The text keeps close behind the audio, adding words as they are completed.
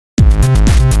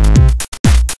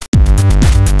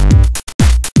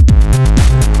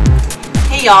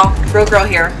Hey y'all, Real Girl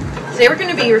here. Today we're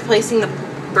going to be replacing the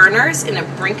burners in a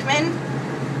Brinkmann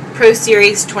Pro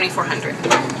Series 2400.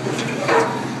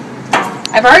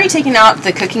 I've already taken out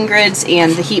the cooking grids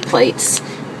and the heat plates,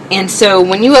 and so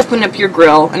when you open up your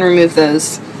grill and remove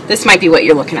those, this might be what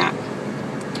you're looking at.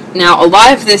 Now, a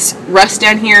lot of this rust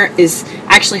down here is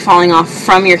actually falling off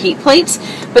from your heat plates,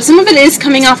 but some of it is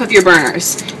coming off of your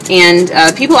burners.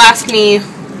 And people ask me,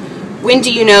 when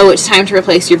do you know it's time to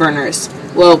replace your burners?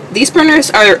 Well, these burners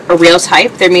are a rail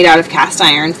type. They're made out of cast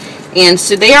iron, and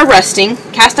so they are rusting.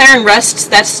 Cast iron rusts,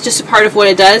 that's just a part of what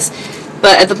it does,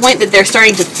 but at the point that they're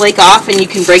starting to flake off and you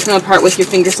can break them apart with your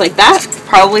fingers like that,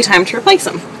 probably time to replace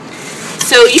them.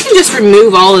 So you can just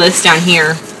remove all of this down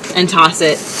here and toss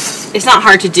it. It's not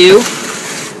hard to do,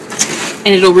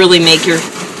 and it'll really make your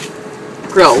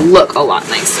grill look a lot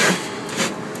nicer.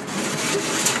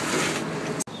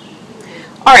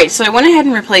 Alright, so I went ahead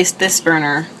and replaced this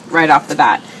burner right off the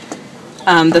bat.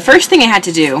 The first thing I had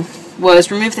to do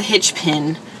was remove the hitch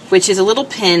pin, which is a little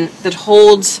pin that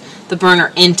holds the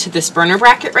burner into this burner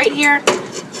bracket right here,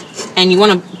 and you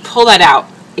want to pull that out.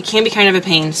 It can be kind of a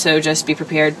pain, so just be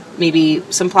prepared. Maybe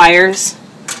some pliers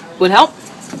would help.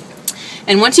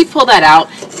 And once you pull that out,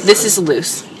 this is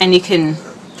loose, and you can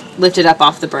lift it up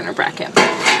off the burner bracket.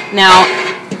 Now,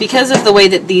 because of the way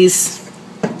that these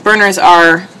burners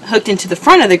are hooked into the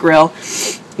front of the grill,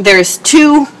 there's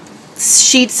two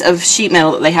sheets of sheet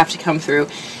metal that they have to come through.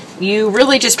 You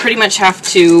really just pretty much have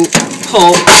to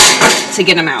pull to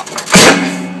get them out.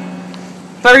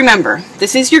 But remember,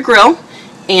 this is your grill,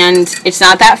 and it's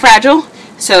not that fragile,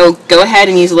 so go ahead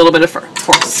and use a little bit of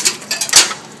force.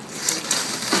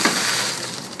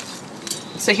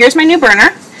 So here's my new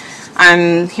burner.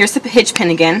 Here's the hitch pin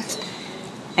again,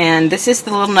 and this is the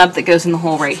little nub that goes in the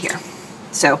hole right here.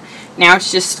 So now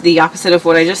it's just the opposite of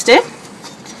what I just did.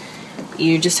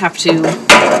 You just have to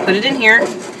put it in here.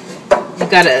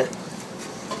 You've got to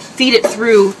feed it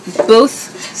through both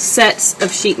sets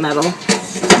of sheet metal.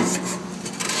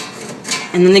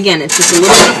 And then again, it's just a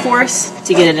little bit of force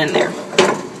to get it in there.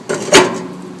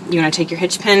 You want to take your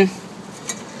hitch pin,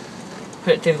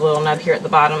 put it through the little nub here at the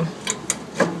bottom,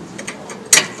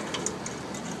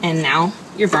 and now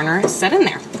your burner is set in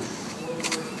there.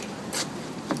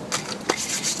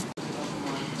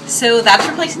 So that's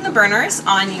replacing the burners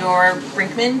on your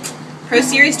Brinkmann Pro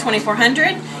Series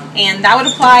 2400, and that would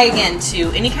apply again to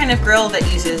any kind of grill that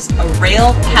uses a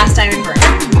rail cast iron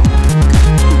burner.